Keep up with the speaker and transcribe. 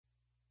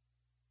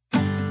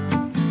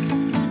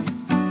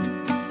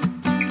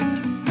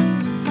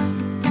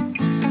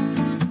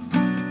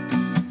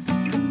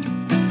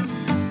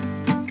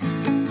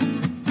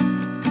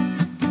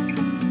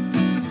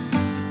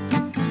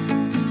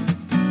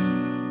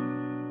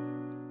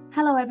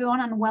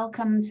everyone, and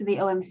welcome to the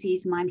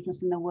OMC's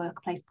Mindfulness in the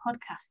Workplace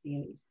podcast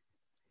series.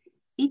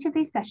 Each of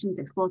these sessions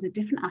explores a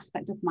different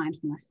aspect of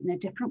mindfulness in a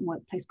different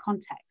workplace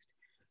context,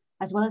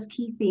 as well as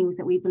key themes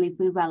that we believe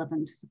will be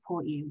relevant to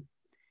support you.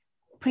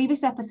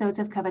 Previous episodes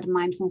have covered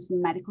mindfulness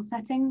in medical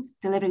settings,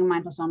 delivering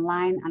mindfulness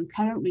online, and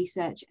current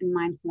research in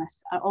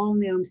mindfulness are all on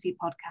the OMC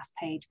podcast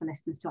page for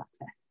listeners to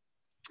access.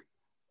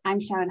 I'm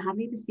Sharon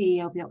Hadley, the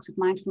CEO of the Oxford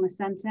Mindfulness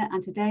Centre,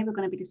 and today we're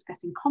going to be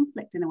discussing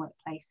conflict in the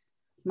workplace,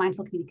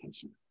 mindful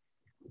communication.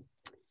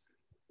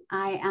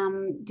 I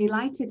am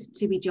delighted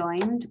to be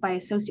joined by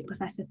Associate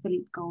Professor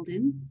Philippe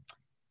Goldin.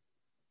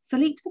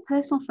 Philippe's a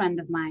personal friend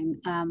of mine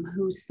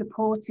who's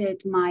supported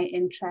my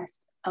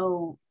interest,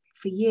 for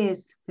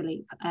years,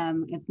 Philippe,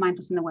 in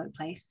mindfulness in the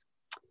workplace.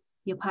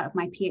 You're part of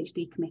my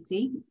PhD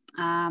committee,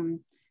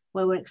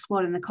 where we're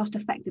exploring the cost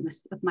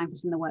effectiveness of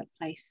mindfulness in the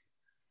workplace.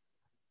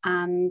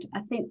 And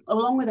I think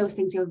along with those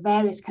things, you have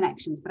various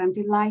connections, but I'm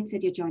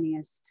delighted you're joining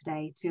us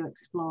today to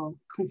explore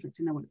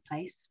conflict in the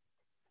workplace.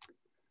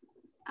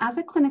 As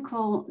a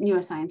clinical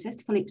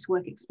neuroscientist, Philippe's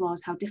work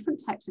explores how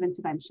different types of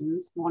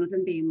interventions, one of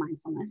them being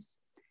mindfulness,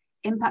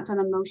 impact on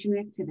emotion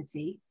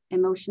reactivity,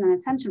 emotion and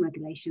attention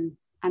regulation,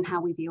 and how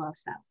we view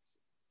ourselves.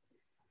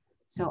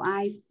 So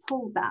I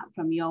pulled that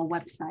from your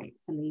website,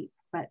 Philippe,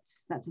 but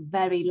that's a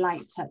very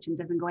light touch and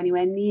doesn't go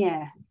anywhere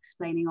near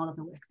explaining all of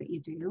the work that you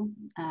do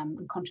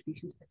and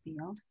contributions to the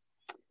field.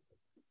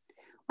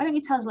 Why don't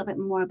you tell us a little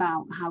bit more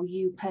about how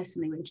you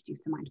personally were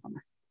introduced to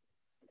mindfulness?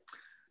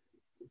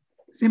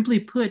 Simply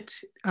put,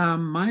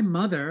 my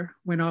mother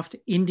went off to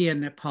India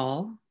and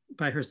Nepal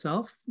by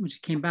herself. When she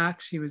came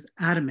back, she was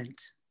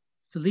adamant,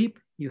 Philippe,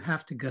 you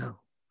have to go.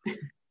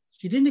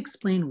 She didn't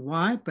explain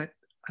why, but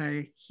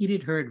I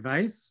heeded her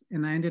advice,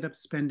 and I ended up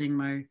spending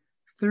my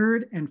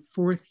third and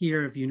fourth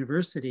year of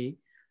university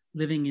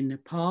living in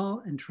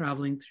Nepal and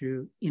traveling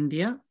through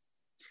India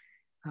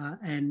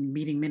and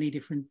meeting many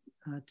different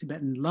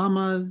Tibetan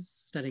lamas,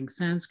 studying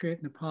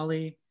Sanskrit,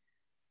 Nepali,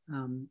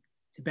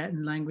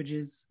 Tibetan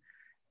languages.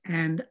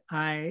 And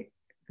I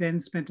then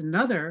spent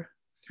another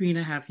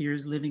 3.5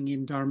 years living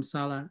in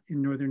Dharamsala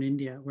in northern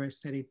India, where I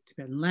studied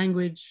Tibetan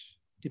language,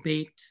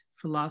 debate,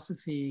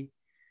 philosophy,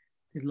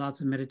 did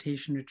lots of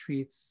meditation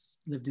retreats,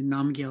 lived in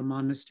Namgyal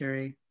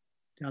Monastery,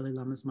 Dalai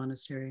Lama's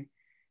monastery,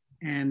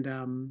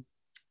 and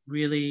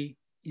really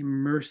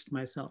immersed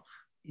myself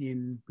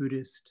in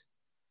Buddhist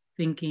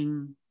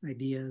thinking,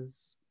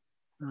 ideas,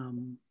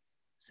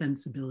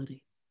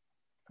 sensibility.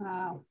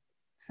 Wow.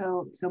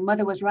 So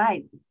mother was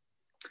right.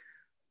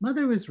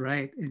 Mother was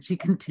right, and she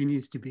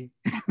continues to be.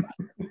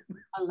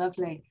 Oh,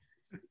 lovely.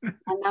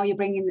 And now you're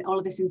bringing all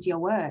of this into your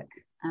work.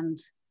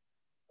 And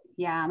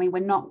yeah, I mean,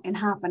 we're not, in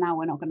half an hour,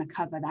 we're not going to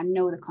cover that. I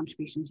know the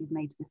contributions you've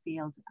made to the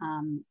field,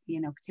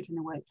 particularly in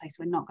the workplace.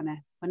 We're not going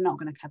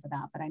to cover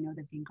that, but I know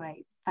they've been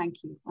great. Thank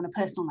you on a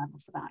personal level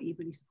for that. You've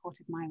really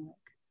supported my work.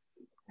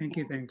 Thank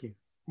you,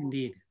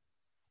 indeed.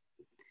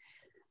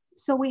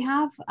 So we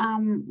have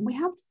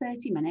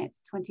 30 minutes,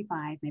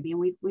 25 maybe, and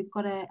we've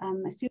got a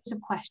series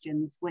of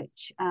questions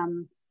which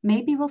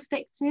maybe we'll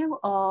stick to,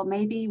 or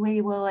maybe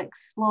we will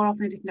explore off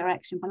in a different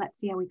direction, but let's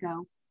see how we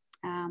go.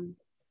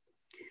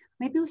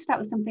 Maybe we'll start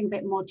with something a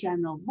bit more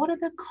general. What are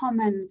the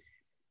common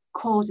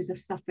causes of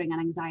suffering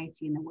and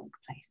anxiety in the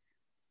workplace?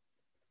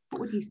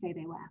 What would you say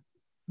they were?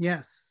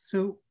 Yes,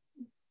 so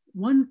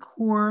one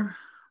core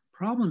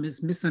problem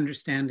is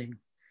misunderstanding,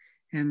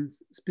 and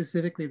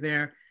specifically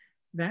there,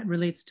 that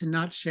relates to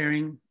not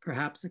sharing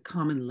perhaps a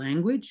common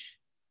language,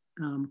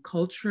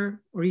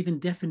 culture, or even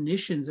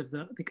definitions of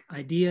the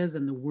ideas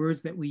and the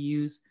words that we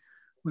use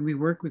when we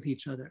work with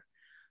each other.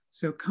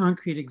 So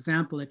concrete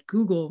example, at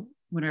Google,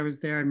 when I was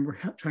there and we're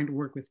trying to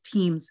work with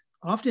teams,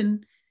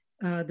 often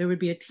there would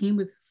be a team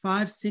with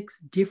 5, 6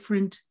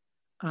 different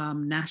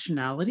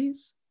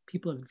nationalities,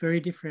 people of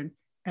very different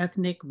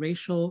ethnic,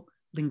 racial,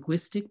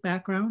 linguistic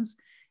backgrounds,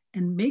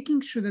 and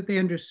making sure that they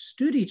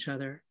understood each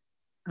other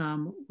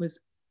was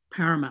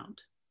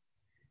paramount.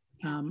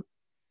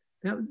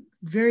 That was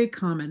very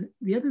common.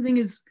 The other thing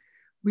is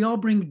we all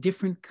bring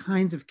different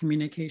kinds of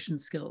communication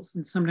skills,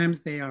 and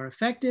sometimes they are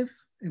effective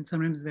and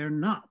sometimes they're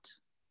not.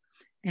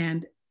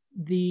 And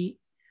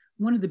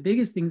one of the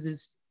biggest things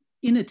is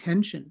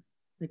inattention.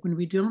 Like when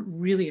we don't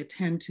really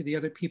attend to the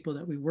other people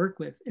that we work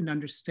with and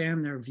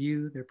understand their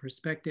view, their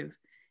perspective,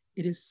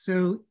 it is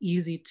so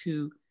easy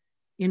to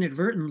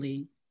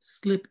inadvertently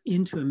slip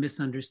into a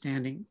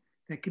misunderstanding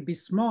that could be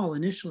small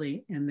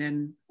initially, and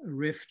then a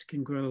rift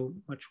can grow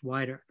much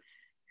wider.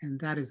 And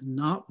that is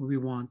not what we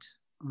want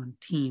on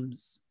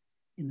teams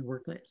in the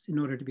workplace in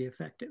order to be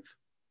effective.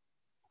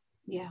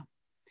 Yeah.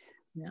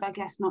 So I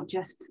guess not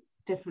just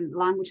different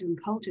languages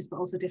and cultures, but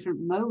also different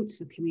modes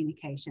for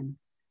communication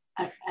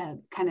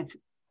kind of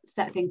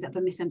set things up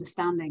for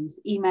misunderstandings.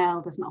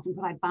 Email doesn't often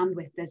provide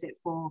bandwidth, does it,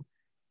 for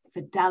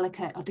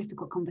delicate or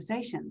difficult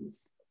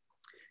conversations?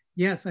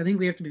 Yes, I think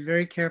we have to be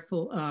very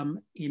careful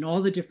in all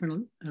the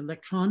different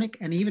electronic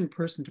and even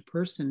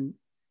person-to-person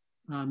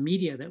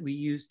media that we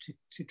use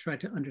to try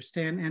to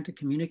understand and to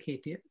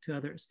communicate to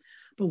others.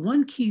 But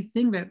one key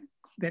thing that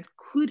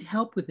could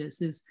help with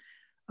this is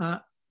uh,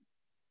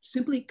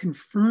 simply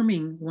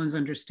confirming one's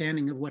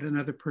understanding of what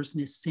another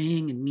person is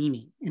saying and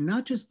meaning, and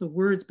not just the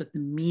words, but the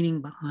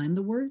meaning behind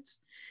the words.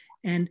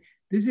 And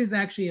this is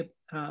actually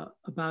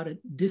about a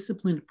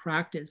disciplined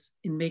practice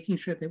in making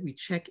sure that we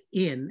check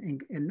in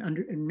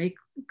and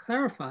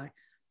clarify,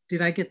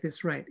 did I get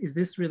this right? Is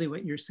this really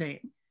what you're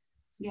saying?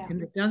 Yeah.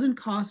 And it doesn't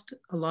cost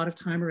a lot of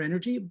time or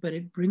energy, but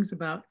it brings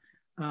about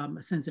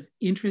a sense of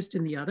interest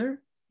in the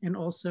other, and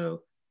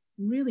also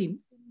really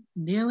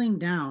nailing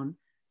down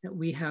that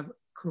we have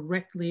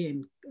correctly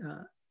and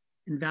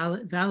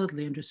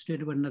validly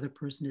understood what another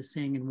person is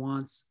saying and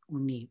wants or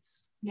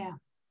needs. Yeah.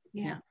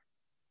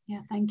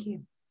 Thank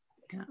you.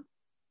 Yeah.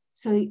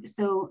 So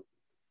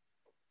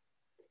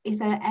is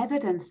there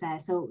evidence there?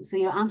 So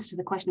your answer to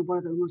the question of what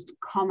are the most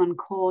common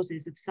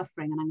causes of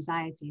suffering and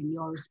anxiety, and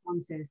your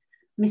response is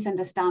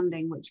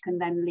misunderstanding, which can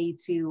then lead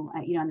to,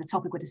 and the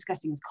topic we're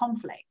discussing is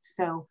conflict.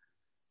 So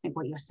I think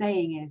what you're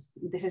saying is,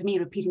 this is me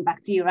repeating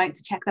back to you, right,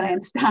 to check that I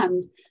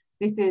understand.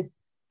 This is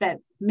that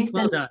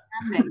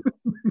misunderstanding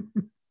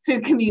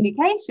through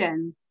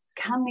communication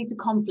can lead to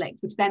conflict,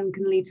 which then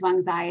can lead to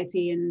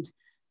anxiety and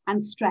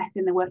stress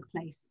in the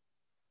workplace.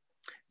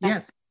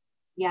 Yes.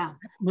 Yeah.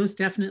 Most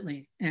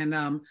definitely.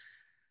 And,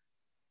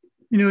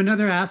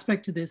 another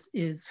aspect to this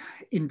is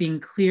in being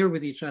clear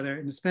with each other,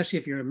 and especially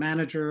if you're a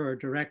manager or a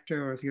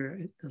director, or if you're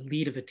the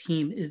lead of a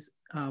team, is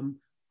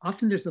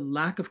often there's a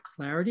lack of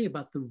clarity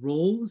about the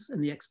roles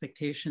and the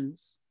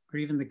expectations, or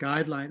even the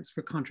guidelines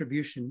for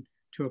contribution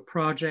to a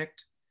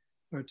project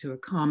or to a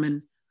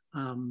common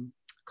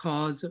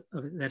cause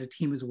that a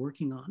team is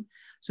working on.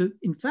 So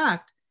in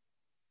fact,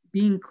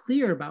 being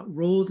clear about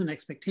roles and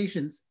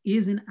expectations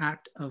is an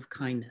act of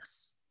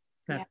kindness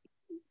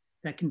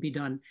that can be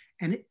done.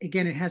 And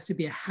again, it has to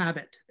be a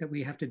habit that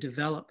we have to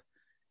develop,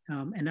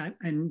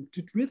 and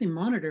to really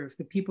monitor if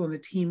the people on the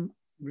team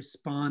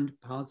respond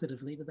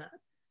positively to that.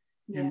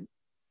 Yeah.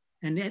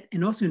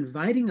 And also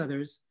inviting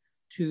others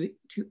to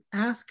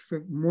ask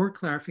for more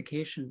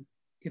clarification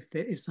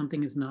if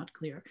something is not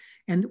clear.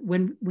 And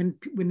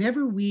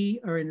whenever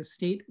we are in a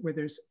state where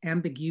there's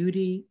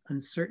ambiguity,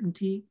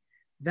 uncertainty,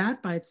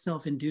 that by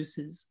itself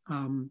induces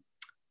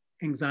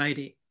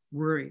anxiety,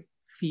 worry,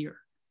 fear.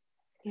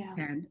 Yeah.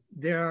 And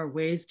there are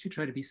ways to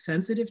try to be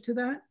sensitive to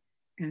that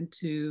and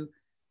to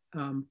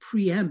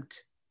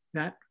preempt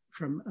that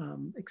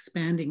from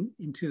expanding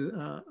into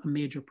a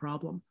major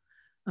problem.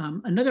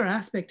 Another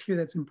aspect here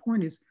that's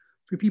important is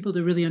for people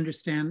to really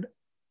understand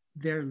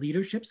their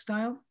leadership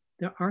style.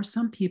 There are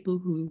some people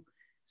who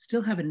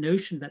still have a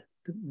notion that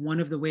one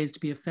of the ways to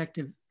be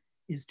effective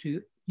is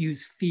to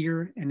use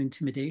fear and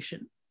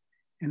intimidation.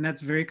 And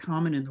that's very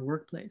common in the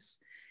workplace.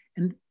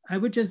 And I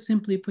would just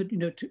simply put,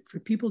 for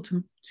people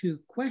to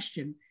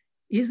question,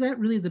 is that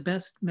really the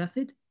best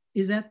method?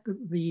 Is that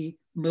the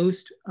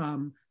most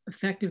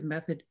effective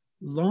method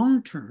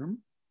long-term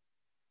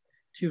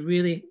to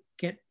really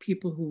get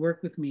people who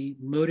work with me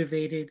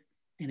motivated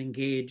and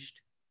engaged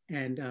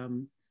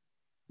and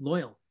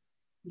loyal?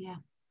 Yeah.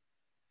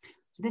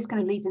 So this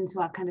kind of leads into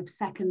our kind of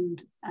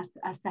second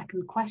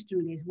question,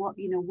 really, is what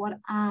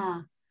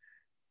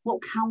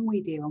can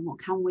we do and what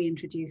can we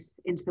introduce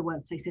into the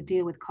workplace to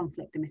deal with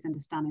conflict and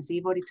misunderstanding? So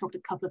you've already talked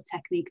a couple of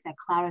techniques there: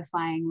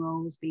 clarifying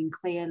roles, being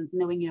clear,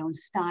 knowing your own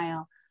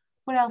style.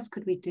 What else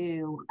could we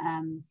do,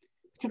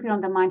 particularly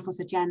on the mindfulness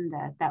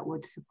agenda, that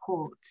would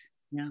support?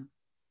 Yeah.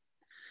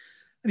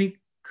 I mean,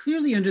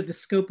 clearly under the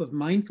scope of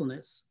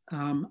mindfulness,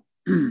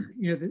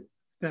 there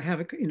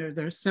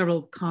are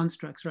several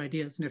constructs or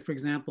ideas. For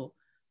example,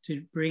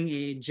 to bring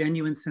a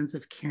genuine sense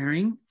of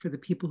caring for the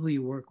people who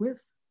you work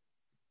with.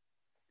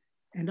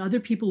 And other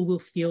people will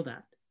feel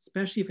that,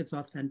 especially if it's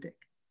authentic.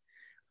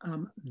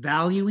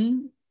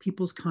 Valuing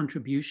people's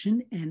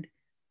contribution and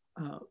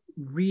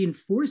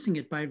reinforcing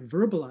it by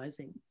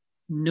verbalizing,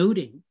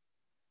 noting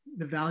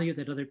the value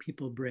that other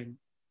people bring.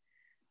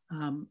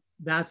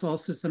 That's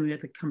also something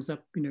that comes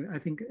up, I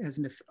think, as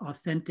an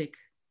authentic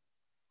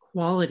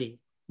quality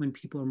when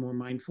people are more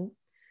mindful.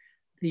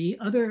 The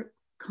other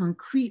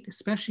concrete,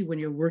 especially when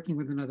you're working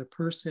with another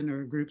person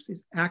or groups,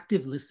 is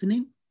active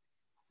listening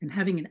and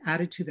having an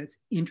attitude that's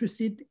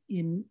interested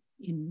in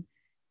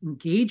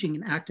engaging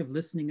in active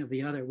listening of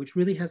the other, which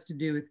really has to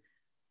do with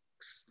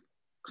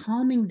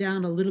calming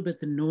down a little bit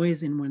the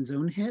noise in one's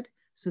own head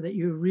so that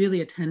you're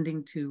really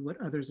attending to what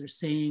others are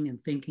saying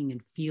and thinking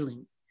and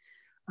feeling.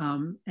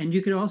 And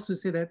you could also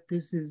say that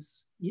this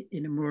is,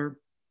 in a more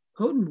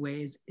potent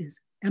way, is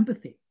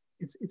empathy.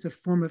 It's a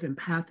form of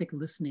empathic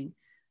listening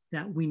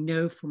that we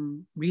know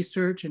from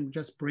research and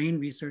just brain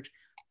research,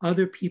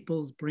 other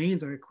people's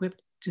brains are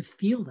equipped to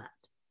feel that,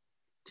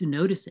 to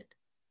notice it,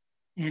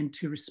 and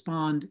to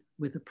respond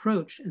with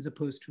approach as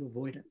opposed to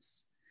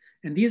avoidance.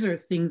 And these are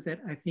things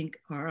that I think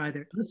are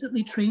either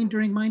implicitly trained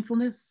during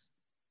mindfulness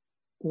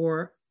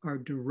or are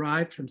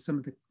derived from some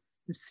of the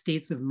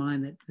states of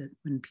mind that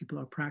when people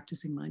are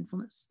practicing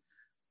mindfulness.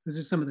 Those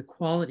are some of the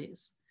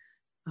qualities.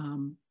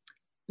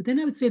 But then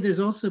I would say there's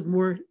also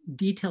more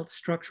detailed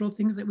structural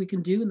things that we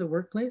can do in the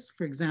workplace.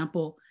 For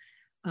example,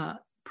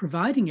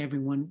 providing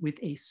everyone with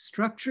a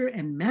structure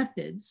and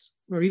methods,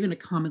 or even a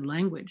common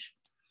language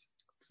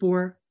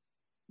for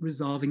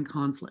resolving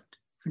conflict,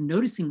 for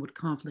noticing what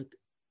conflict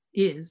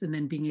is, and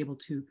then being able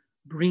to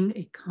bring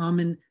a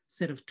common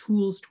set of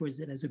tools towards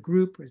it as a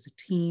group or as a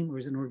team or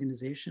as an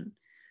organization.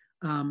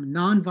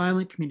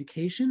 Nonviolent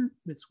communication,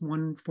 it's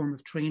one form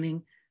of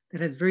training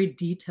that has very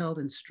detailed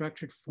and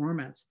structured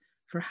formats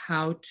for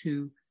how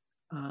to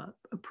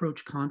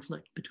approach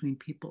conflict between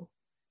people.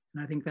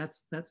 And I think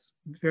that's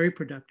very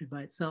productive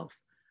by itself.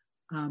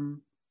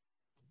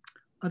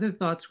 Other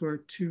thoughts were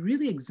to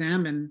really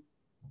examine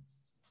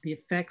the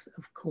effects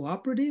of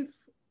cooperative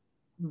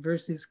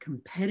versus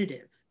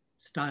competitive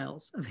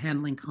styles of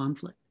handling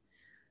conflict.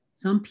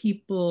 Some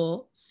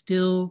people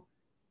still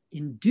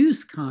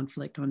induce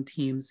conflict on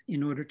teams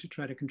in order to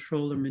try to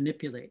control or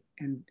manipulate,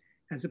 and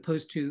as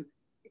opposed to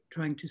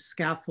trying to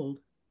scaffold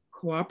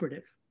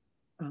cooperative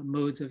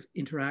modes of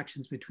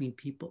interactions between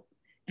people.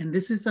 And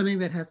this is something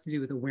that has to do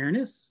with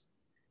awareness,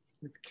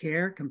 with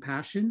care,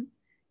 compassion,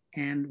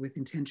 and with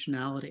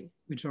intentionality,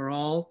 which are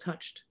all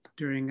touched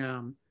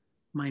during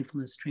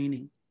mindfulness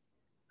training.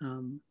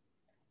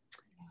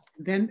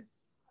 Then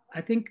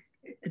I think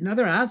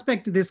another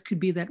aspect of this could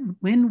be that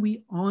when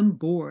we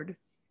onboard,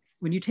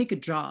 when you take a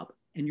job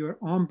and you're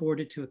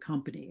onboarded to a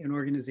company, an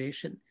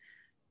organization,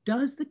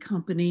 does the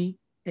company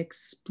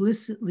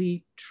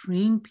explicitly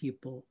train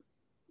people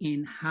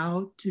in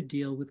how to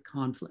deal with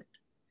conflict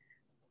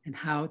and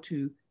how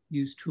to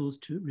use tools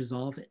to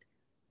resolve it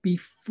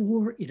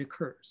before it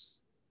occurs?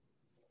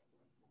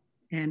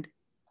 And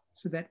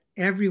so that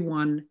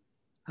everyone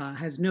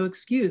has no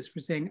excuse for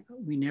saying,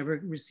 we never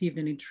received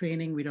any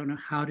training, we don't know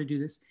how to do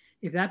this.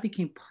 If that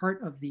became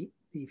part of the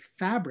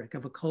fabric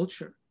of a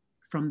culture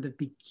from the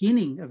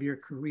beginning of your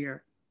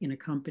career in a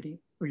company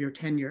or your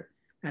tenure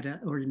at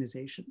an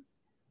organization,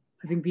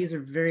 I think these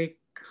are very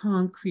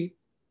concrete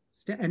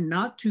and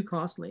not too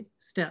costly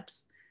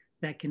steps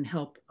that can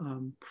help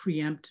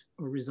preempt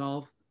or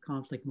resolve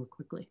conflict more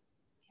quickly.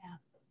 Yeah,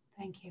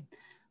 thank you.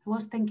 I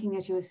was thinking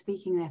as you were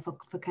speaking there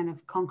for kind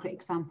of concrete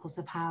examples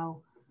of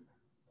how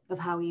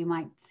you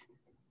might,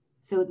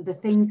 so the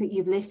things that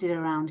you've listed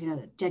around, you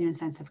know, genuine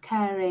sense of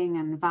caring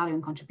and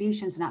valuing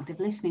contributions and active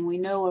listening, we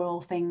know are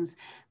all things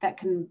that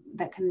can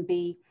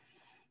be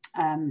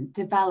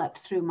developed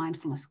through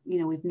mindfulness. You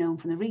know, we've known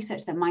from the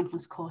research that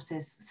mindfulness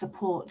courses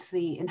support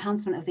the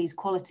enhancement of these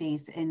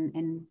qualities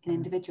in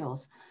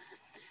individuals.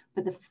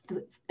 But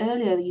the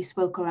earlier you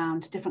spoke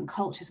around different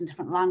cultures and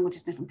different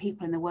languages, different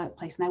people in the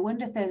workplace, and I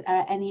wonder if there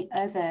are any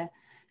other.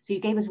 So you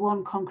gave us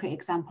one concrete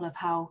example of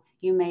how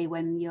you may,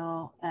 when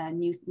your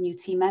new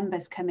team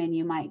members come in,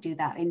 you might do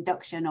that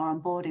induction or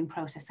onboarding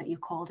process that you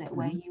called it,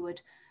 where you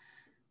would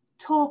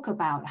talk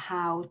about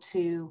how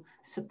to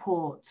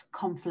support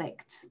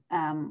conflict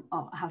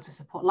or how to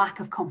support lack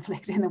of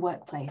conflict in the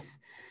workplace.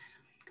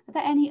 Are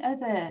there any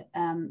other,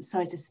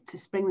 sorry to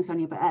spring this on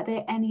you, but are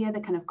there any other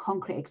kind of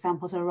concrete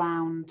examples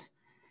around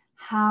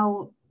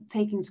how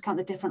taking into account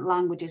the different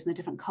languages and the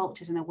different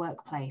cultures in a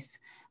workplace,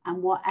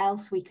 and what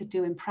else we could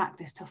do in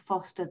practice to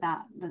foster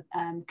that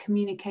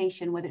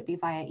communication, whether it be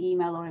via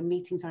email or in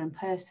meetings or in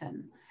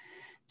person,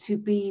 to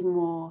be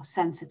more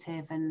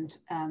sensitive and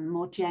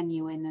more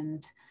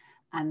genuine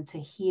and to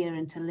hear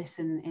and to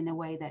listen in a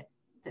way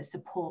that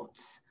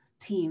supports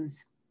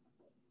teams?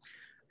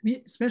 I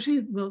mean,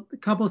 especially, well, a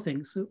couple of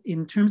things. So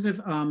in terms of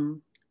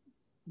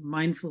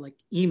mindful, like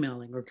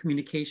emailing or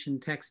communication,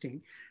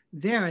 texting,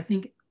 there, I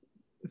think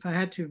if I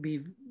had to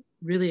be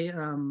really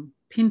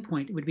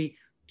pinpoint, it would be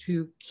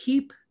to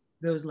keep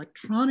those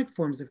electronic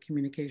forms of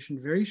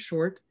communication very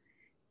short,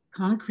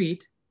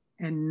 concrete,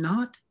 and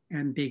not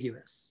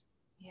ambiguous.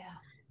 Yeah.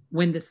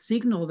 When the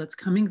signal that's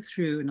coming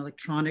through an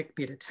electronic,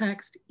 be it a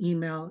text,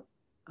 email,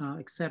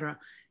 etc.,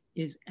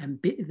 if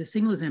the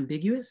signal is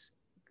ambiguous,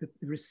 the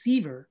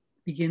receiver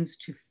begins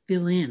to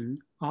fill in,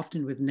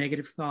 often with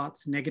negative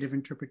thoughts, negative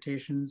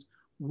interpretations,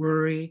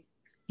 worry,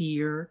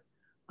 fear,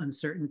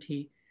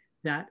 uncertainty,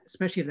 that,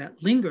 especially if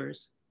that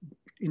lingers,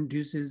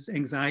 induces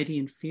anxiety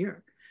and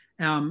fear.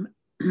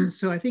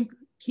 So I think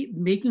keep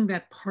making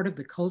that part of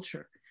the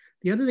culture.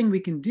 The other thing we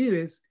can do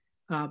is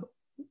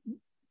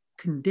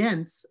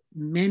condense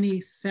many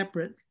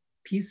separate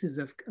pieces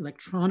of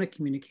electronic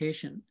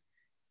communication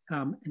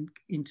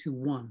into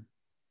one,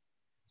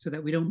 so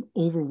that we don't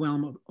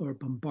overwhelm or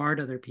bombard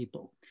other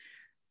people.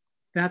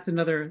 That's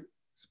another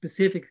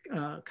specific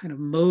kind of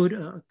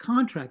mode,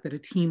 contract that a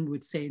team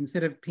would say,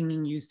 instead of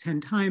pinging you 10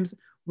 times,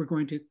 we're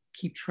going to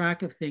keep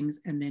track of things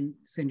and then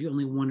send you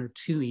only 1 or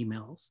 2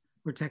 emails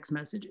or text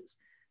messages.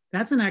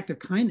 That's an act of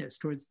kindness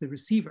towards the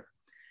receiver.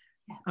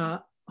 Yeah.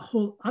 A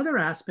whole other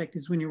aspect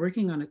is when you're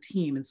working on a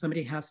team and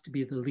somebody has to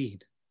be the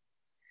lead.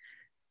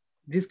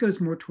 This goes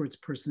more towards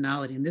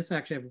personality. And this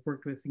actually I've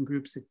worked with in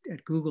groups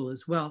at Google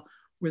as well,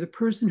 where the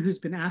person who's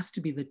been asked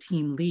to be the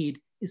team lead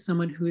is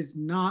someone who is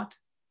not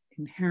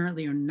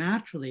inherently or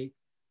naturally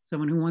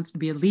someone who wants to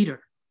be a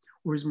leader,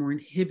 or is more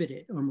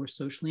inhibited or more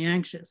socially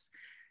anxious.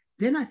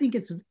 Then I think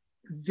it's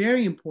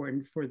very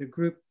important for the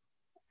group,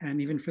 and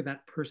even for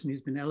that person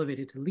who's been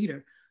elevated to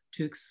leader,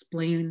 to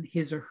explain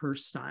his or her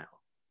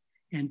style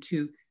and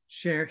to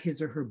share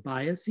his or her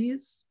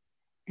biases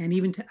and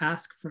even to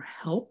ask for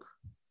help,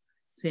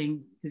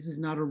 saying, this is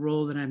not a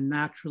role that I'm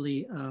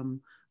naturally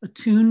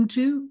attuned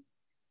to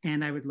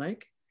and I would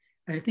like.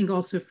 I think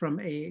also from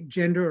a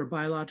gender or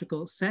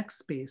biological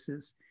sex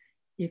basis,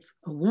 if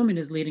a woman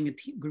is leading a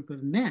group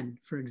of men,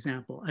 for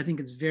example, I think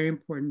it's very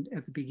important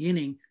at the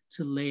beginning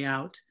to lay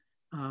out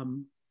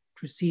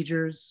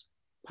procedures,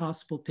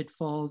 possible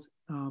pitfalls,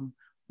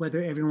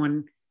 whether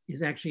everyone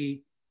is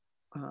actually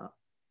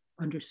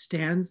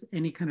understands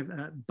any kind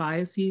of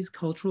biases,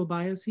 cultural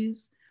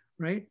biases,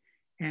 right?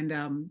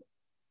 And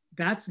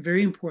that's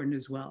very important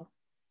as well.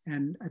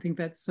 And I think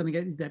that's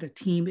something that a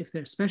team, if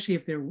they're, especially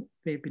if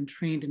they've been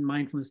trained in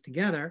mindfulness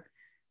together,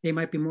 they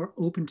might be more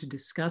open to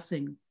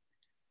discussing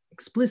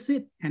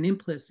explicit and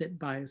implicit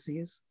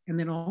biases. And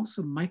then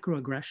also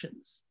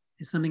microaggressions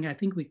is something I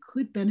think we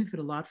could benefit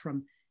a lot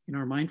from in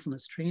our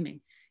mindfulness training,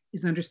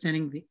 is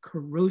understanding the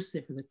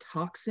corrosive or the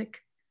toxic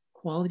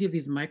quality of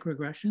these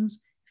microaggressions,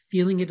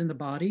 feeling it in the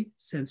body,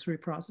 sensory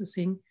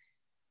processing,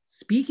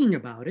 speaking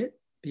about it,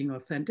 being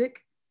authentic,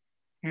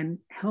 and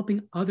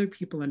helping other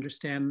people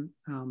understand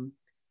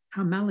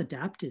how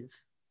maladaptive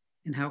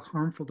and how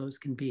harmful those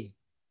can be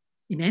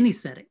in any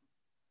setting.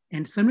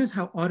 And sometimes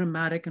how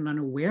automatic and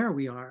unaware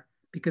we are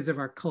because of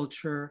our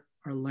culture,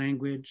 our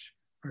language,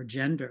 our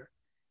gender,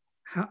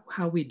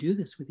 how we do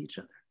this with each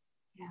other.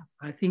 Yeah.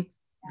 I think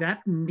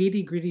that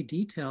nitty-gritty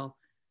detail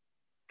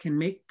can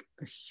make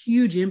a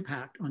huge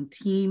impact on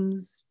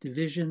teams,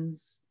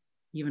 divisions,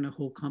 even a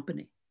whole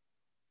company.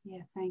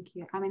 Yeah, thank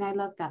you. I mean, I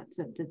love that.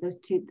 So those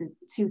the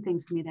two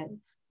things for me, that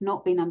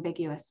not being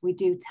ambiguous. We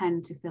do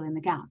tend to fill in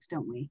the gaps,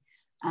 don't we?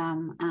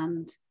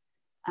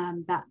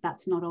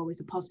 That's not always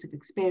a positive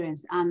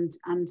experience. And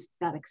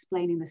that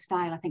explaining the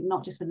style, I think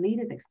not just for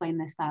leaders explaining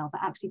their style,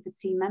 but actually for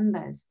team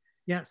members.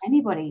 Yes.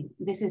 Anybody,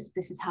 this is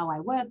how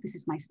I work. This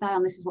is my style,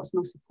 and this is what's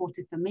most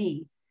supportive for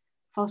me.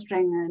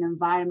 Fostering an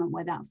environment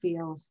where that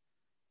feels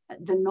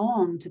the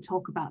norm to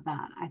talk about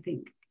that, I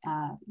think,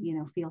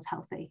 feels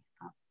healthy.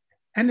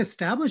 And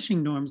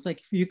establishing norms,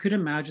 like you could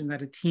imagine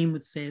that a team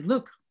would say,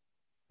 look,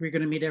 we're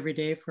going to meet every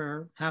day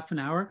for half an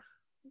hour.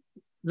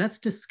 Let's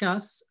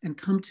discuss and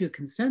come to a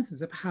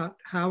consensus of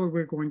how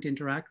we're going to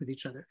interact with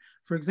each other.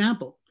 For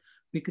example,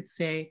 we could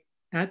say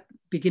at the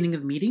beginning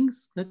of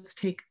meetings, let's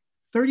take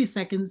 30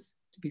 seconds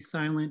to be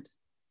silent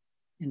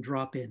and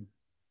drop in,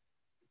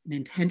 an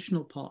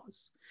intentional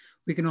pause.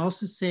 We can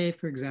also say,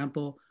 for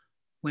example,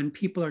 when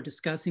people are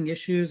discussing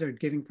issues or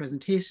giving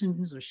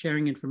presentations or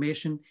sharing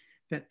information,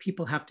 that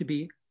people have to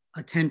be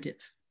attentive,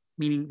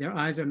 meaning their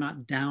eyes are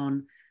not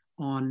down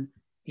on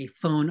a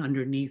phone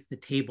underneath the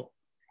table.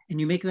 And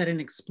you make that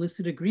an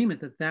explicit agreement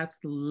that that's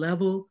the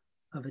level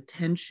of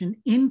attention,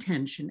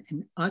 intention,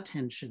 and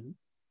attention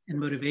and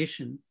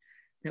motivation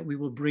that we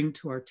will bring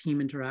to our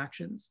team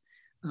interactions,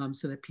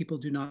 so that people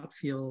do not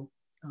feel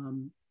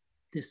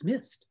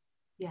dismissed.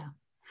 Yeah.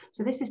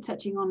 So this is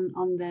touching on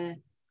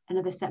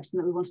another section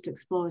that we wanted to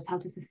explore, is how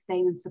to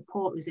sustain and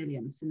support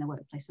resilience in the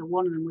workplace. So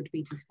one of them would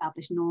be to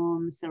establish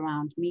norms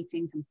around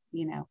meetings and,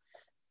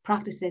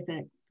 practices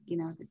that,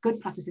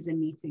 good practices in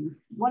meetings.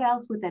 What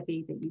else would there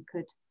be that you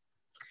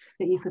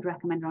could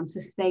recommend around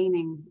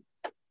sustaining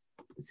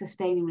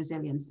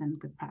resilience and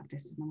good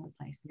practices in the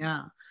workplace?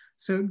 Yeah.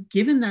 So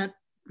given that,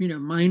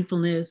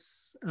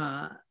 mindfulness,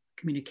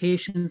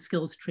 communication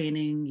skills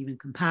training, even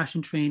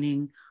compassion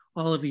training,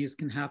 all of these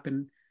can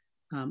happen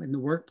in the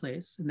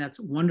workplace, and that's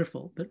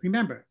wonderful. But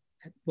remember,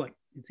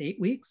 it's 8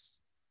 weeks,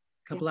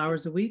 a couple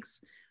hours a week,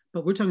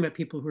 but we're talking about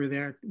people who are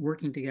there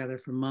working together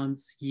for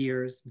months,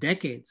 years,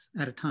 decades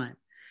at a time.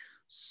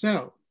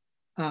 So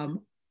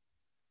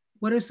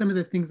what are some of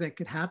the things that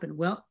could happen?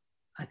 Well,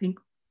 I think,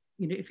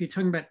 if you're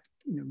talking about,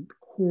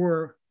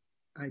 core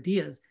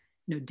ideas,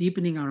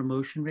 deepening our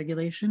emotion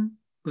regulation,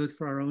 both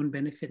for our own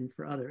benefit and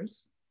for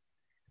others,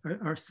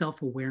 our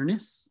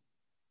self-awareness,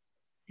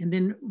 and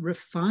then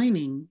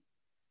refining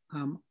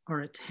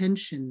our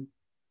attention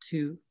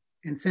to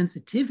and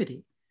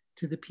sensitivity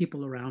to the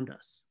people around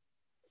us.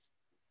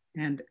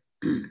 And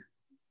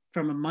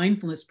from a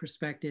mindfulness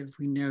perspective,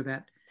 we know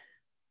that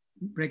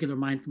regular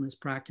mindfulness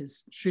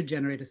practice should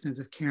generate a sense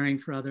of caring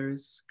for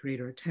others,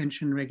 greater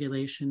attention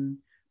regulation,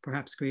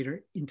 perhaps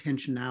greater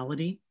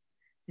intentionality,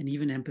 and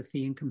even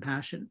empathy and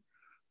compassion.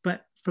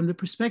 But from the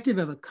perspective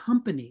of a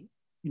company,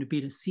 be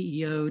it a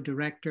CEO,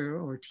 director,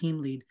 or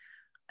team lead,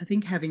 I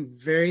think having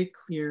very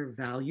clear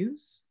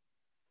values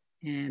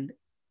and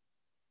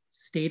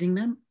stating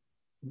them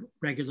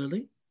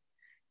regularly,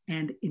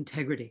 and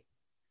integrity,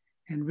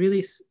 and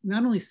really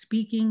not only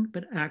speaking,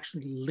 but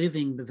actually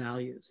living the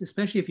values,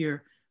 especially if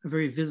you're a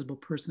very visible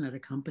person at a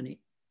company.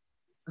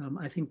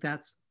 I think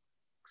that's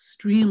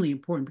extremely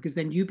important, because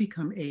then you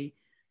become a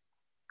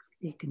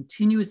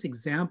continuous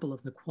example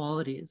of the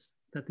qualities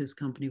that this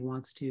company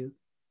wants to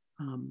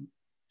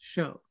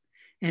show.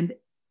 And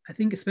I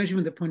think, especially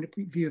from the point of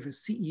view of a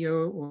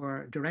CEO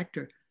or a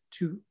director,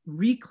 to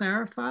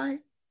re-clarify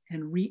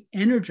and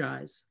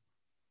re-energize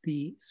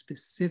the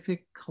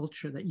specific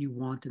culture that you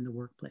want in the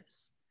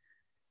workplace.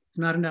 It's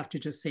not enough to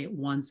just say it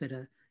once at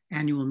an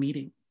annual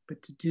meeting,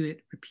 but to do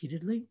it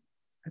repeatedly,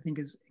 I think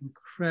is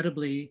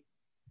incredibly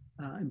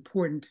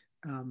important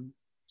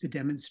to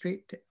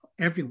demonstrate to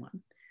everyone.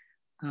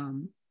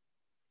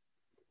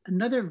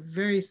 Another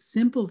very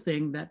simple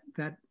thing that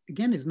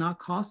again is not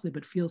costly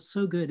but feels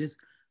so good is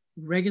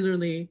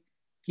regularly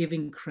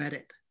giving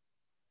credit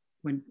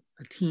when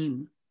a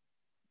team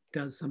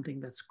does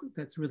something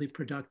that's really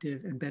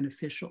productive and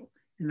beneficial.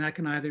 And that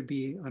can either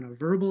be on a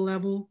verbal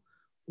level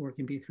or it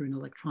can be through an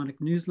electronic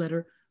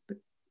newsletter, but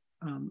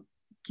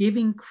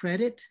giving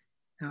credit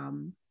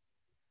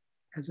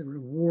as a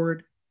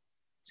reward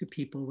to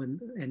people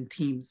and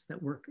teams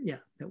that work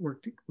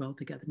well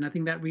together. And I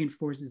think that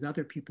reinforces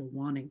other people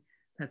wanting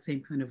that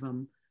same kind of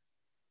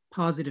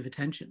positive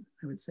attention,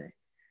 I would say.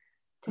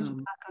 Touching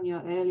back on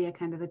your earlier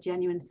kind of a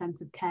genuine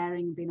sense of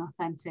caring, being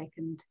authentic,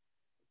 and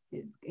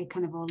it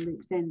kind of all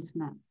loops in,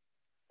 doesn't it?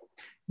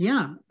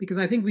 Yeah, because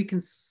I think we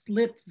can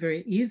slip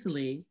very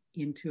easily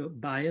into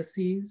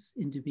biases,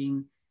 into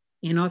being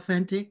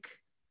inauthentic,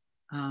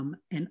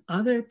 and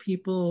other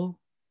people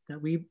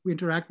that we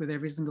interact with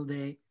every single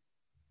day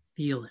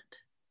feel it.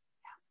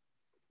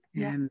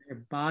 Yeah. And their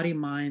body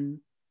mind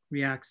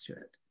reacts to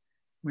it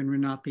when we're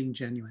not being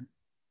genuine.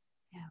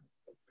 Yeah,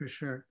 for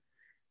sure.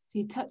 So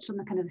you touched on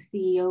the kind of the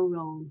CEO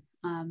role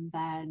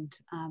there,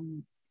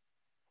 and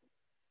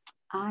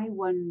I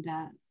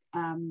wonder,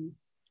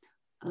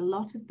 a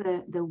lot of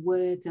the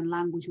words and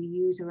language we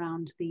use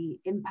around the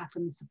impact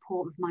and the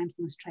support of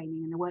mindfulness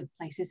training in the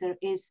workplace is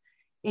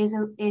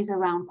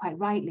around, quite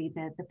rightly,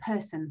 the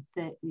person,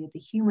 the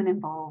human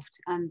involved,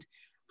 and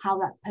how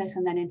that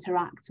person then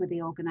interacts with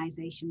the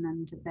organization,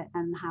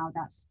 and how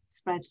that's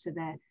spread to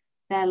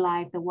their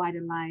life, the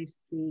wider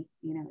lives, the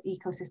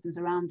ecosystems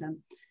around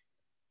them.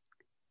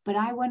 But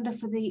I wonder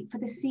for the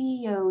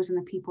CEOs and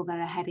the people that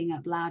are heading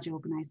up large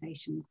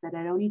organizations that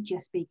are only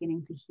just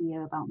beginning to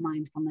hear about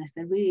mindfulness,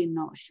 they're really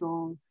not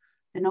sure.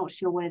 They're not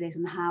sure what it is,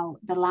 and how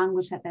the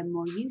language that they're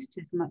more used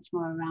to is much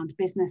more around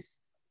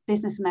business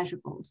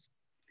measurables.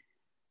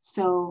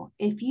 So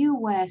if you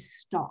were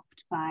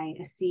stopped by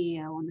a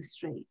CEO on the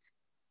street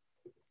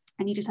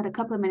and you just had a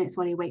couple of minutes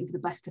while you're waiting for the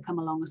bus to come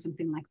along or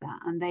something like that,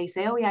 and they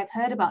say, oh yeah, I've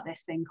heard about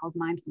this thing called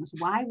mindfulness,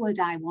 why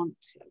would I want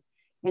to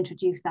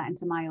introduce that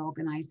into my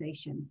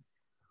organization?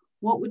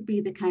 What would be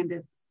the kind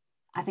of,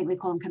 I think we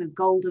call them kind of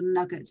golden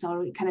nuggets,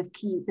 or kind of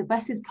key, the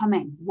bus is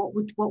coming, what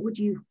would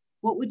you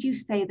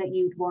say that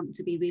you'd want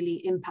to be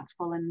really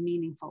impactful and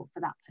meaningful for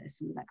that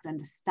person that could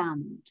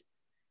understand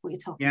what you're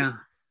talking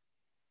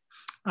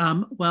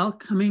about? Well,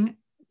 coming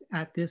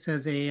at this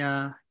as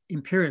a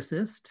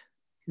empiricist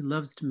who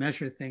loves to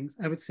measure things,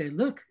 I would say,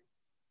 look,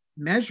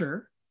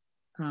 measure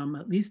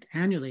at least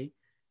annually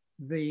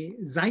the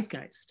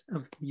zeitgeist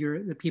of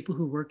the people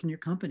who work in your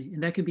company,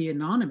 and that can be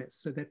anonymous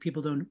so that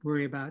people don't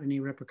worry about any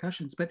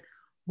repercussions. But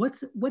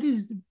what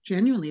is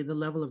genuinely the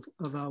level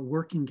of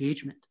work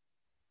engagement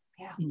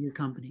in your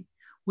company?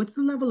 What's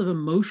the level of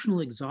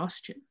emotional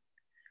exhaustion?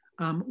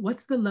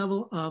 What's the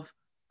level of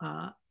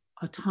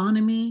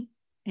autonomy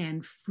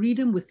and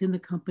freedom within the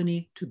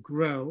company to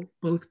grow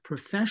both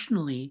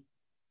professionally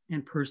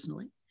and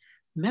personally?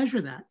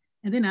 Measure that,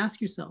 and then ask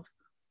yourself,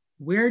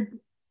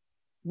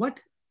 what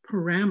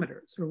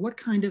parameters or what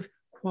kind of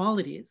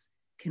qualities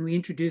can we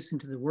introduce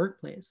into the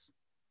workplace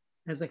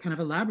as a kind of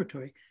a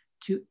laboratory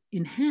to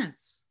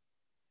enhance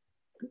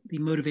the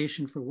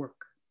motivation for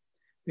work,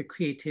 the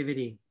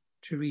creativity,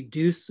 to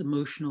reduce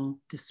emotional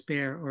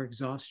despair or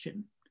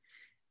exhaustion.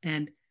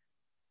 And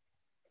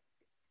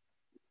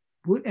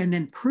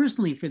then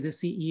personally for the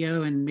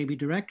CEO and maybe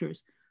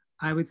directors,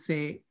 I would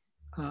say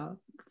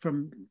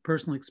from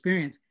personal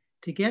experience,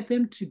 to get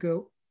them to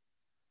go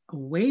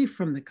away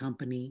from the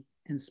company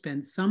and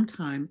spend some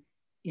time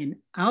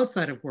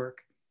outside of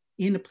work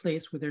in a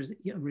place where there's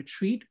a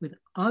retreat with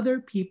other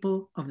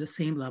people of the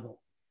same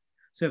level.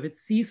 So if it's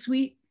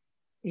C-suite,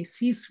 a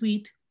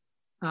C-suite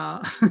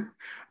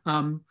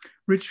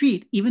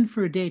retreat, even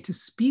for a day, to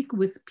speak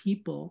with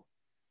people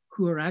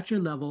who are at your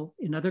level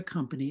in other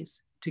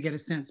companies to get a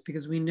sense,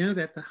 because we know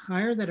that the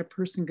higher that a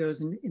person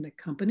goes in a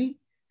company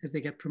as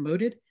they get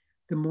promoted,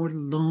 the more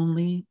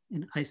lonely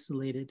and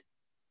isolated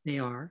they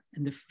are,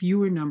 and the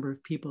fewer number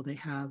of people they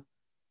have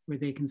where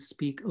they can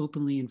speak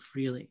openly and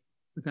freely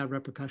without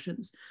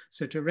repercussions.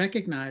 So to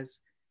recognize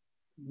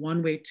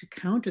one way to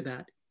counter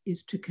that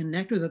is to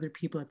connect with other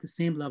people at the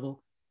same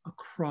level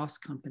across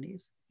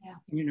companies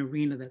in an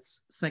arena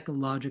that's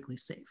psychologically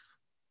safe.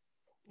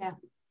 Yeah.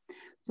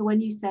 So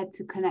when you said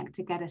to connect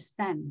to get a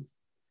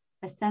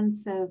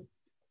sense of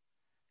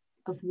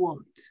what?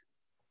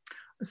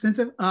 A sense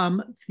of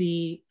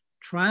the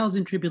trials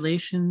and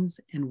tribulations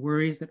and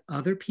worries that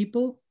other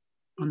people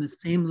on the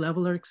same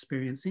level are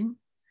experiencing,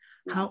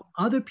 how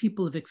other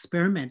people have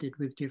experimented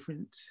with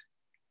different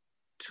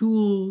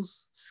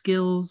tools,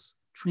 skills,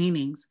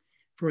 trainings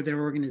for their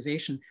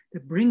organization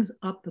that brings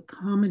up the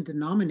common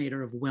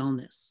denominator of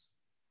wellness,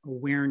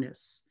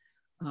 awareness,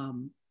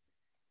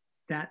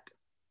 that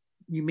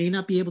you may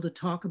not be able to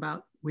talk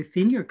about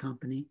within your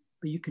company,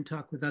 but you can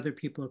talk with other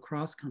people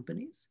across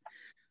companies.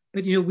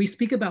 But, you know, we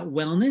speak about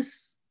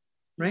wellness,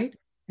 right?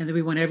 And then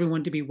we want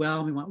everyone to be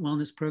well. We want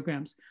wellness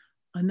programs.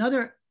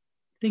 Another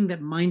thing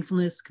that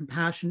mindfulness,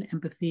 compassion,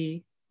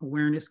 empathy,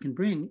 awareness can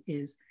bring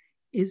is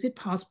it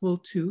possible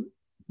to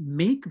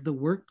make the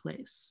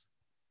workplace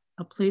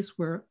a place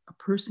where a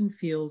person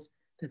feels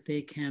that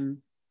they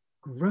can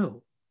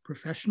grow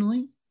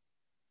professionally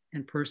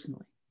and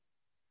personally,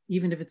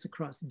 even if it's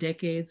across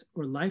decades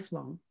or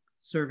lifelong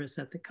service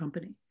at the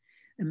company.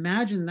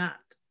 Imagine that,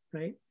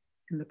 right?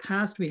 In the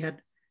past, we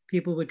had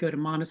people would go to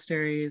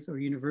monasteries or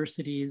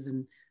universities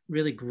and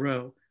really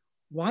grow.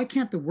 Why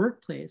can't the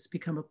workplace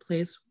become a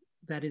place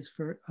that is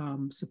for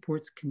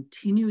supports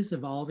continuous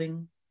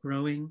evolving,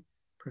 growing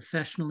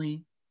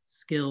professionally,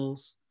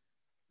 skills,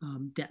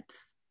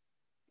 depth?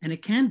 And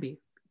it can be,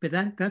 but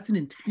that's an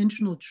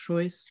intentional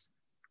choice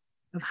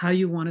of how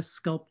you want to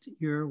sculpt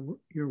your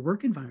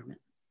work environment.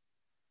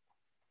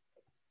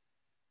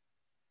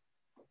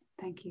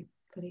 Thank you,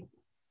 Philippe.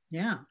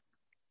 Yeah.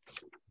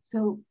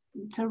 So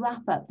to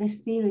wrap up,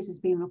 this series has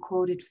been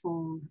recorded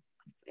for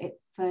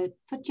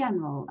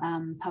general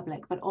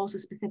public, but also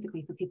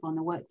specifically for people on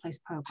the workplace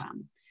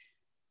program.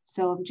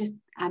 So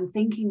I'm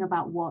thinking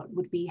about what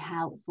would be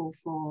helpful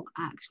for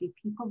actually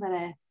people that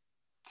are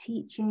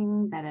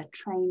teaching, that are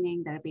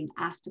training, that are being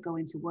asked to go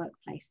into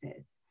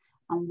workplaces,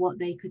 and what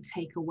they could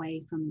take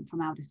away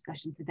from our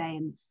discussion today.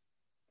 And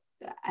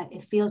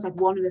it feels like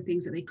one of the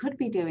things that they could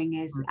be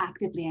doing is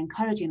actively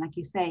encouraging, like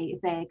you say,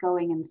 if they're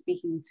going and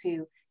speaking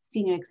to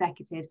senior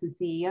executives and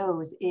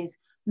CEOs, is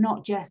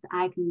not just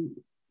I can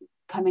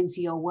come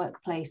into your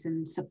workplace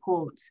and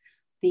support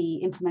the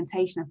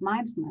implementation of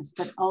mindfulness,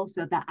 but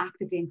also that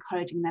actively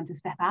encouraging them to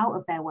step out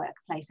of their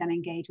workplace and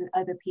engage with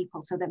other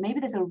people, so that maybe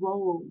there's a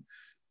role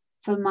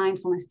for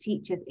mindfulness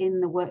teachers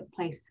in the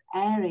workplace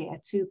area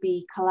to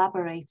be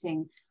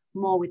collaborating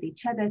more with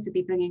each other, to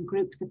be bringing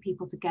groups of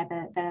people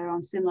together that are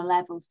on similar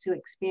levels to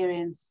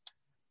experience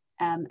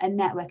a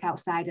network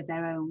outside of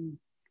their own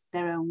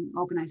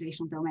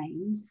organizational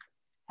domains.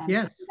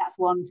 Yes, so that's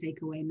one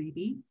takeaway,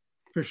 maybe.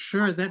 For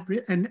sure.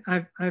 And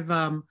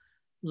I've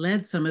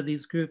led some of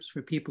these groups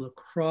for people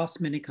across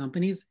many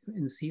companies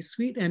in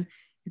C-suite, and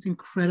it's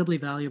incredibly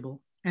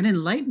valuable and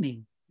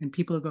enlightening. And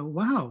people go,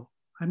 "Wow,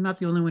 I'm not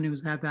the only one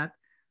who's had that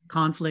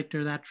conflict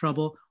or that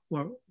trouble,"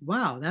 or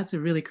 "Wow, that's a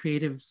really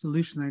creative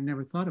solution I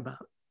never thought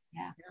about."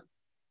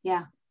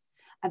 Yeah.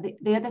 And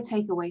the other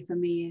takeaway for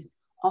me is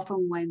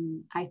often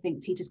when I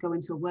think teachers go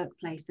into a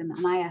workplace, and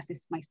I ask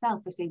this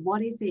myself, I say,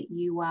 what is the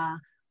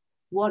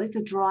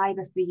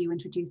driver for you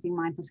introducing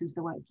mindfulness into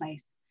the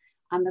workplace?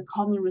 And the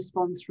common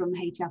response from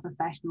HR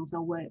professionals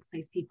or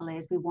workplace people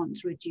is, we want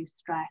to reduce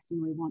stress,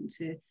 and we want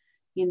to,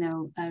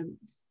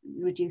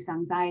 reduce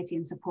anxiety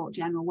and support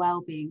general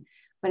well-being.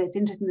 But it's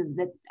interesting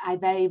that I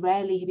very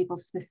rarely hear people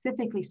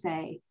specifically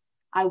say,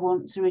 I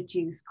want to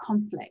reduce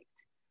conflict.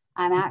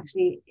 And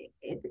actually,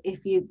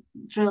 if you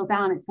drill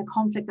down, it's the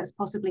conflict that's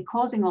possibly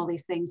causing all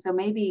these things. So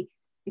maybe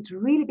it's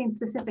really been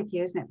specific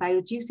here, isn't it? By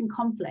reducing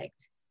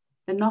conflict,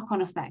 the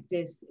knock-on effect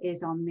is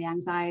on the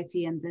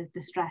anxiety and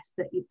the stress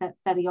that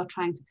you're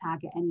trying to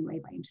target anyway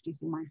by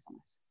introducing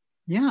mindfulness.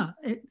 Yeah,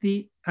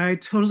 I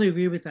totally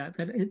agree with that.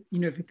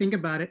 If you think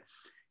about it,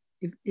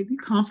 if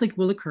conflict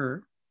will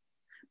occur,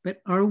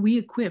 but are we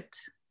equipped,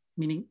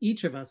 meaning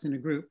each of us in a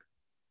group,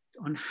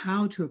 on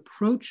how to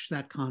approach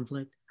that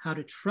conflict, how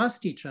to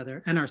trust each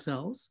other and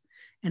ourselves,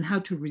 and how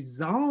to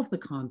resolve the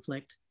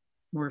conflict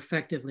more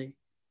effectively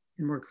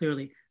and more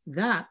clearly?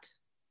 That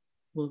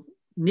will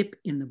nip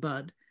in the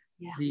bud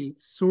the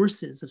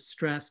sources of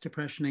stress,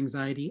 depression,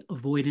 anxiety,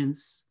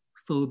 avoidance,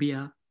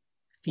 phobia,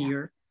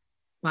 fear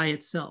by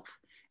itself.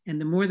 And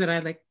the more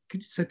that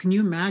so can you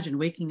imagine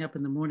waking up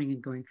in the morning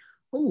and going,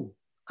 "Oh,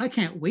 I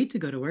can't wait to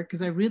go to work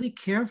because I really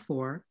care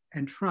for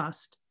and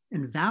trust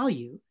and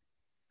value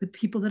the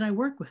people that I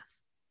work with,"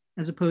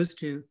 as opposed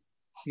to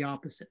the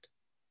opposite.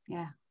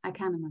 Yeah, I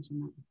can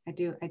imagine that. I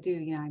do.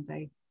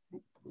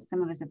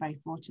 Some of us are very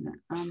fortunate.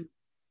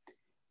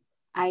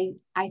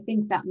 I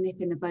think that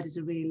nip in the bud is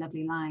a really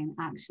lovely line,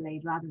 actually.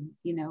 Rather,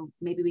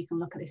 maybe we can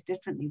look at this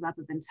differently.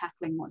 Rather than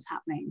tackling what's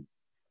happening,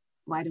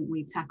 why don't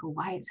we tackle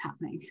why it's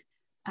happening?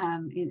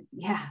 The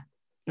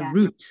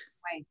root.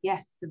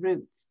 Yes, the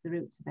roots of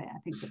it. I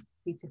think it's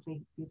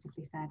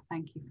beautifully said.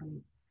 Thank you,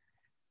 Philippe.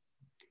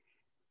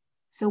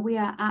 So we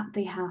are at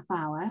the half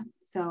hour.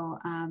 So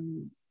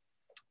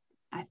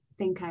I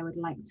think I would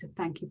like to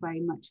thank you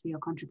very much for your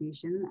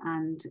contribution,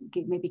 and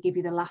maybe give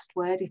you the last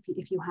word,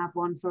 if you have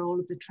one, for all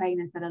of the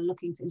trainers that are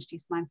looking to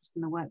introduce mindfulness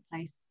in the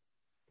workplace.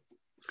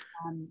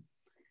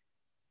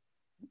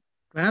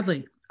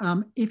 Gladly.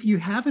 If you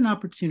have an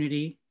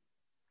opportunity,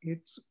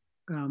 it's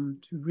to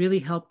really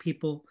help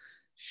people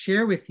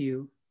share with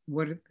you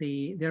what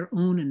their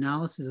own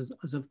analysis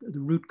of the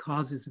root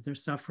causes of their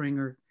suffering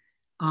or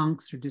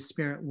angst or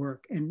despair at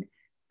work. And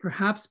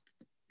perhaps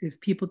if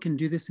people can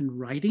do this in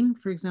writing,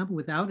 for example,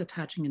 without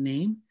attaching a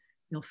name,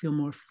 they'll feel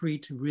more free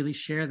to really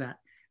share that.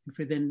 And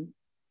for then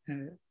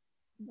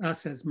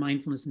us as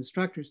mindfulness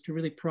instructors to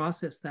really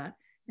process that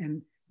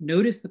and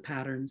notice the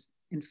patterns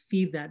and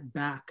feed that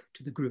back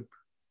to the group.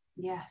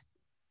 Yes.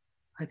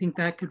 I think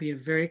that could be a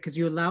very, because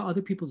you allow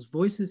other people's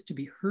voices to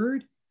be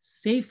heard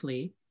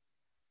safely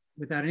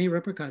without any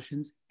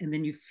repercussions, and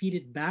then you feed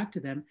it back to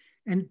them.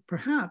 And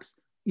perhaps,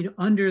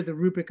 under the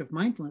rubric of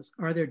mindfulness,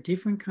 are there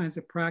different kinds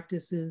of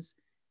practices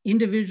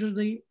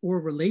individually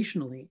or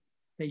relationally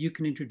that you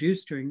can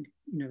introduce during,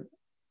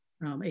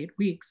 8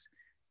 weeks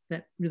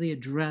that really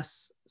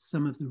address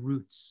some of the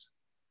roots,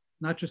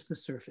 not just the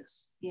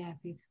surface? Yeah,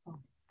 beautiful.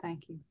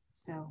 Thank you.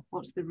 So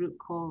what's the root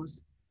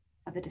cause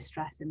of the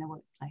distress in the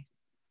workplace?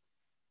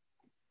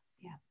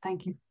 Yeah,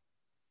 thank you.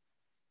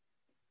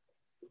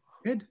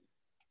 Good.